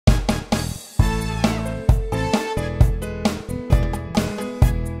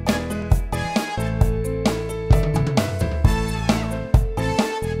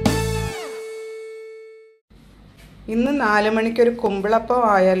ഇന്ന് 4 മണിക്ക് ഒരു കുമ്പിളപ്പം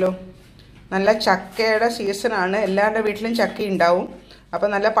ആയാലോ. നല്ല ചക്കയുടെ സീസണാണ്. എല്ലാവരുടെ വീട്ടിലും ചക്ക ഉണ്ടാവും. അപ്പോൾ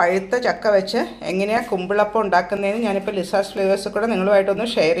നല്ല പഴുത്ത ചക്ക വെച്ച് എങ്ങനെയാണ് കുമ്പിളപ്പം ഉണ്ടാക്കുന്നതെന്ന് ഞാനിപ്പോൾ ലിസാസ് ഫ്ലേവേഴ്സ് കൂടെ നിങ്ങളുമായിട്ടൊന്ന്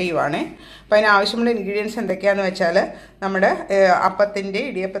ഷെയർ ചെയ്യുവാണേ. അപ്പോൾ അതിന് ആവശ്യമുള്ള ഇൻഗ്രീഡിയൻസ് എന്തൊക്കെയാണെന്ന് വെച്ചാൽ നമ്മുടെ അപ്പത്തിൻ്റെയും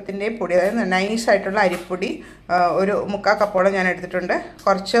ഇടിയപ്പത്തിൻ്റെയും പൊടി, അതായത് നൈസായിട്ടുള്ള അരിപ്പൊടി ഒരു 3/4 കപ്പോളം ഞാൻ എടുത്തിട്ടുണ്ട്.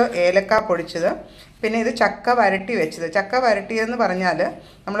 കുറച്ച് ഏലക്ക പൊടിച്ചത്, പിന്നെ ഇത് ചക്ക വരട്ടി വെച്ചത്. ചക്ക വരട്ടിയതെന്ന് പറഞ്ഞാൽ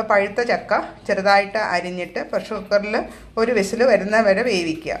നമ്മൾ പഴുത്ത ചക്ക ചെറുതായിട്ട് അരിഞ്ഞിട്ട് പ്രഷർ കുക്കറിൽ ഒരു വിസിൽ വരുന്ന വരെ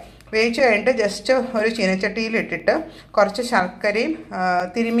വേവിക്കുക. വേവിച്ച് കഴിഞ്ഞിട്ട് ജസ്റ്റ് ഒരു ചീനച്ചട്ടിയിലിട്ടിട്ട് കുറച്ച് ശർക്കരയും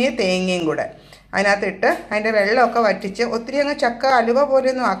തിരുമിയ തേങ്ങയും കൂടെ അതിനകത്തിട്ട് അതിൻ്റെ വെള്ളമൊക്കെ വറ്റിച്ച്, ഒത്തിരി അങ്ങ് ചക്ക അലുവ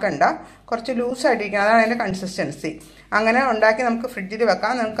പോലെയൊന്നും ആക്കണ്ട, കുറച്ച് ലൂസായിട്ടിരിക്കണം. അതാണ് അതിൻ്റെ കൺസിസ്റ്റൻസി. അങ്ങനെ ഉണ്ടാക്കി നമുക്ക് ഫ്രിഡ്ജിൽ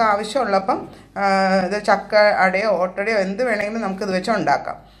വെക്കാം. നമുക്ക് ആവശ്യമുള്ളപ്പം ഇത് ചക്ക അടയോ ഓട്ടടയോ എന്ത് വേണമെങ്കിലും നമുക്കിത് വെച്ച്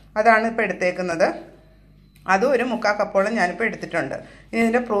ഉണ്ടാക്കാം. അതാണ് ഇപ്പോൾ എടുത്തേക്കുന്നത്. അതും ഒരു 3/4 കപ്പോളം ഞാനിപ്പോൾ എടുത്തിട്ടുണ്ട്. ഇനി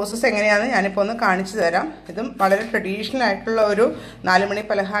ഇതിൻ്റെ പ്രോസസ്സ് എങ്ങനെയാണെന്ന് ഞാനിപ്പോൾ ഒന്ന് കാണിച്ചു തരാം. ഇതും വളരെ ട്രഡീഷണൽ ആയിട്ടുള്ള ഒരു 4 മണി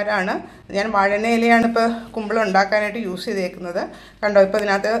പലഹാരമാണ്. ഞാൻ വഴനയിലയാണ് ഇപ്പോൾ കുമ്പിളം ഉണ്ടാക്കാനായിട്ട് യൂസ് ചെയ്തേക്കുന്നത്. കണ്ടോ, ഇപ്പോൾ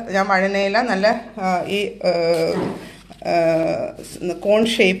ഇതിനകത്ത് ഞാൻ വഴനയില നല്ല ഈ കോൺ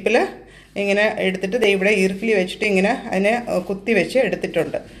ഷേപ്പിൽ ഇങ്ങനെ എടുത്തിട്ട് ഇവിടെ ഈർക്കിലി വെച്ചിട്ട് ഇങ്ങനെ അതിനെ കുത്തി വെച്ച്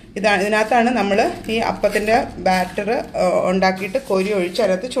എടുത്തിട്ടുണ്ട്. ഇതിനകത്താണ് നമ്മൾ ഈ അപ്പത്തിൻ്റെ ബാറ്റർ ഉണ്ടാക്കിയിട്ട് കോരി ഒഴിച്ച്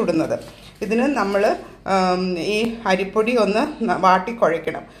അതിനകത്ത് ചുടുന്നത്. ഇതിന് നമ്മൾ ഈ അരിപ്പൊടി ഒന്ന്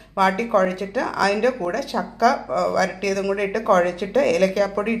വാട്ടിക്കുഴയ്ക്കണം. വാട്ടിക്കുഴച്ചിട്ട് അതിൻ്റെ കൂടെ ചക്ക വരട്ടിയതും കൂടെ ഇട്ട് കുഴച്ചിട്ട്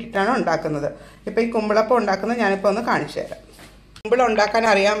ഏലക്കാപ്പൊടി ഇട്ടിട്ടാണ് ഉണ്ടാക്കുന്നത്. ഇപ്പോൾ ഈ കുമ്പിളപ്പം ഉണ്ടാക്കുന്നത് ഞാനിപ്പോൾ ഒന്ന് കാണിച്ചു തരാം. കുമ്പിളം ഉണ്ടാക്കാൻ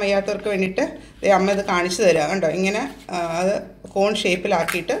അറിയാൻ വയ്യാത്തവർക്ക് വേണ്ടിയിട്ട് അമ്മ ഇത് കാണിച്ചു തരാം. കണ്ടോ, ഇങ്ങനെ അത് കോൺ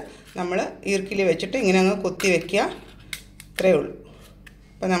ഷേപ്പിലാക്കിയിട്ട് നമ്മൾ ഈർക്കിലി വെച്ചിട്ട് ഇങ്ങനെ അങ്ങ് കുത്തി വയ്ക്കുക. ഇത്രയേ ഉള്ളൂ.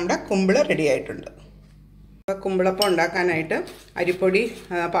 അപ്പോൾ നമ്മുടെ കുമ്പിള് റെഡി ആയിട്ടുണ്ട്. കുമ്പിളപ്പം ഉണ്ടാക്കാനായിട്ട് അരിപ്പൊടി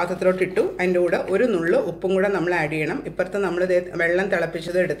പാത്രത്തിലോട്ടിട്ടു. അതിൻ്റെ കൂടെ ഒരു നുള്ളു ഉപ്പും കൂടെ നമ്മൾ ആഡ് ചെയ്യണം. ഇപ്പുറത്ത് നമ്മൾ വെള്ളം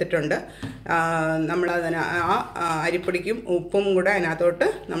തിളപ്പിച്ചത് എടുത്തിട്ടുണ്ട്. നമ്മളതിന് അരിപ്പൊടിക്കും ഉപ്പും കൂടെ അതിനകത്തോട്ട്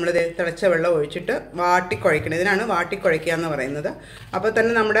നമ്മൾ തിളച്ച വെള്ളം ഒഴിച്ചിട്ട് വാട്ടിക്കുഴയ്ക്കണം. ഇതിനാണ് വാട്ടിക്കുഴയ്ക്കുക എന്ന് പറയുന്നത്. അപ്പോൾ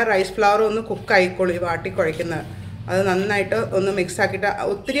തന്നെ നമ്മുടെ റൈസ് ഫ്ലവർ ഒന്ന് കുക്കായിക്കോളൂ. ഈ വാട്ടിക്കുഴയ്ക്കുന്നത് അത് നന്നായിട്ട് ഒന്ന് മിക്സാക്കിയിട്ട്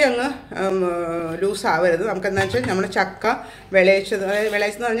ഒത്തിരി അങ്ങ് ലൂസ് ആവരുത്. നമുക്ക് എന്താ വെച്ചാൽ നമ്മൾ ചക്ക വിളയിച്ചത്, അതായത്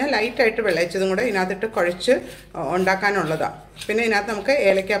വിളയിച്ചെന്ന് പറഞ്ഞാൽ ലൈറ്റായിട്ട് വിളയിച്ചതും കൂടെ ഇതിനകത്തിട്ട് കുഴച്ച് ഉണ്ടാക്കാനുള്ളതാണ്. പിന്നെ ഇതിനകത്ത് നമുക്ക്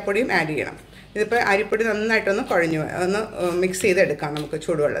ഏലക്കാപ്പൊടിയും ആഡ് ചെയ്യണം. ഇതിപ്പോൾ അരിപ്പൊടി നന്നായിട്ടൊന്ന് കുഴഞ്ഞു ഒന്ന് മിക്സ് ചെയ്തെടുക്കാം നമുക്ക്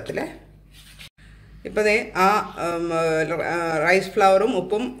ചൂടുവെള്ളത്തിൽ. ഇപ്പോൾ ആ റൈസ് ഫ്ലവറും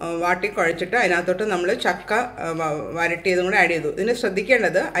ഉപ്പും വാട്ടി കുഴച്ചിട്ട് അതിനകത്തോട്ട് നമ്മൾ ചക്ക വരട്ടിയതും കൂടെ ആഡ് ചെയ്തു. ഇതിന്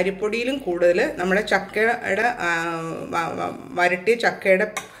ശ്രദ്ധിക്കേണ്ടത് അരിപ്പൊടിയിലും കൂടുതൽ നമ്മുടെ ചക്കയുടെ വരട്ടിയ ചക്കയുടെ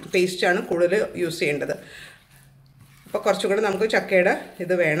പേസ്റ്റാണ് കൂടുതൽ യൂസ് ചെയ്യേണ്ടത്. അപ്പോൾ കുറച്ചും കൂടെ നമുക്ക് ചക്കയുടെ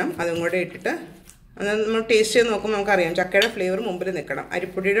ഇത് വേണം. അതും കൂടെ ഇട്ടിട്ട് നമ്മൾ ടേസ്റ്റ് ചെയ്ത് നോക്കുമ്പോൾ നമുക്കറിയാം ചക്കയുടെ ഫ്ലേവർ മുമ്പിൽ നിൽക്കണം.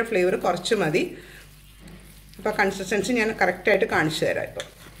 അരിപ്പൊടിയുടെ ഫ്ലേവർ കുറച്ച് മതി. അപ്പോൾ കൺസിസ്റ്റൻസി ഞാൻ കറക്റ്റായിട്ട് കാണിച്ചു തരാം.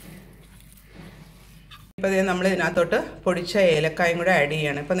 ഇപ്പോൾ നമ്മൾ ഇതിനകത്തോട്ട് പൊടിച്ച ഏലക്കായും കൂടെ ആഡ്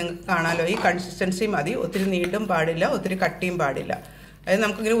ചെയ്യണം. ഇപ്പോൾ നിങ്ങൾക്ക് കാണാമല്ലോ, ഈ കൺസിസ്റ്റൻസി മതി. ഒത്തിരി നീണ്ടും പാടില്ല, ഒത്തിരി കട്ടിയും പാടില്ല. അതായത്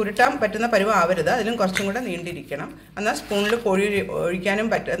നമുക്കിങ്ങനെ ഉരുട്ടാൻ പറ്റുന്ന പരുവം ആവരുത്, അതിലും കുറച്ചും കൂടെ നീണ്ടിരിക്കണം. എന്നാൽ സ്പൂണിൽ കോഴി ഒഴിക്കാനും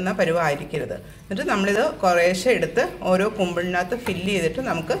പറ്റുന്ന പരുവമായിരിക്കരുത്. എന്നിട്ട് നമ്മളിത് കുറേശ്ശെ എടുത്ത് ഓരോ കുമ്പിളിനകത്ത് ഫില്ല് ചെയ്തിട്ട്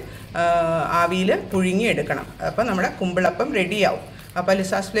നമുക്ക് ആവിയിൽ പുഴുങ്ങിയെടുക്കണം. അപ്പോൾ നമ്മുടെ കുമ്പിളപ്പം റെഡിയാവും. അപ്പോൾ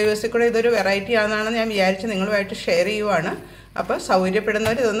ലിസാസ് ഫ്ലേവേഴ്സിൽ കൂടെ ഇതൊരു വെറൈറ്റി ആണെന്നാണ് ഞാൻ വിചാരിച്ച് നിങ്ങളുമായിട്ട് ഷെയർ ചെയ്യുവാണ്. അപ്പോൾ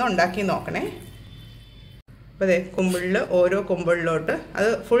സൗകര്യപ്പെടുന്നവർ ഇതൊന്ന് ഉണ്ടാക്കി നോക്കണേ. അപ്പോൾ കുമ്പിളിൽ ഓരോ കുമ്പിളിലോട്ട് അത്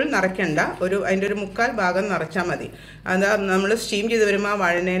ഫുൾ നിറയ്ക്കണ്ട, അതിൻ്റെ ഒരു 3/4 ഭാഗം നിറച്ചാൽ മതി. അത് നമ്മൾ സ്റ്റീം ചെയ്ത് വരുമ്പോൾ ആ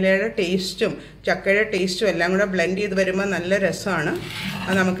വഴനയിലയുടെ ടേസ്റ്റും ചക്കയുടെ ടേസ്റ്റും എല്ലാം കൂടെ ബ്ലെൻഡ് ചെയ്ത് വരുമ്പോൾ നല്ല രസമാണ്.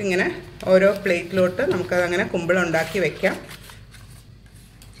 അത് നമുക്കിങ്ങനെ ഓരോ പ്ലേറ്റിലോട്ട് നമുക്കതങ്ങനെ കുമ്പിളുണ്ടാക്കി വയ്ക്കാം.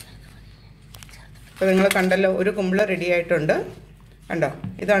 അപ്പോൾ നിങ്ങൾ കണ്ടല്ലോ, ഒരു കുമ്പിള് റെഡി ആയിട്ടുണ്ട്. കണ്ടോ,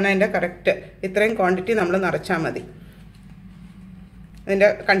 ഇതാണ് അതിൻ്റെ കറക്റ്റ്. ഇത്രയും ക്വാണ്ടിറ്റി നമ്മൾ നിറച്ചാൽ മതി. അതിൻ്റെ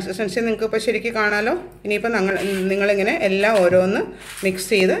കൺസിസ്റ്റൻസി നിങ്ങൾക്ക് ഇപ്പോൾ ശരിക്കും കാണാമല്ലോ. ഇനിയിപ്പോൾ നിങ്ങളിങ്ങനെ എല്ലാം ഓരോന്ന് മിക്സ്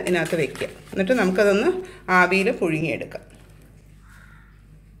ചെയ്ത് ഇതിനകത്ത് വയ്ക്കുക. എന്നിട്ട് നമുക്കതൊന്ന് ആവിയിൽ പുഴുങ്ങിയെടുക്കാം.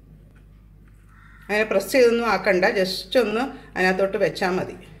 അങ്ങനെ പ്രസ് ചെയ്തൊന്നും ആക്കണ്ട, ജസ്റ്റ് ഒന്ന് അതിനകത്തോട്ട് വെച്ചാൽ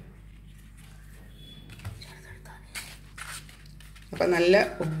മതി. അപ്പം നല്ല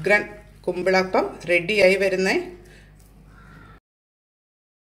ഉഗ്രൻ കുമ്പിളപ്പം റെഡിയായി വരുന്നേ.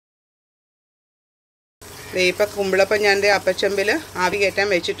 ഇപ്പം കുമ്പിളപ്പം ഞാൻ അപ്പച്ചമ്പിൽ ആവി കയറ്റാൻ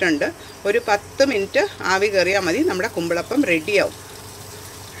വെച്ചിട്ടുണ്ട്. ഒരു 10 മിനിറ്റ് ആവി കയറിയാൽ മതി, നമ്മുടെ കുമ്പിളപ്പം റെഡിയാവും.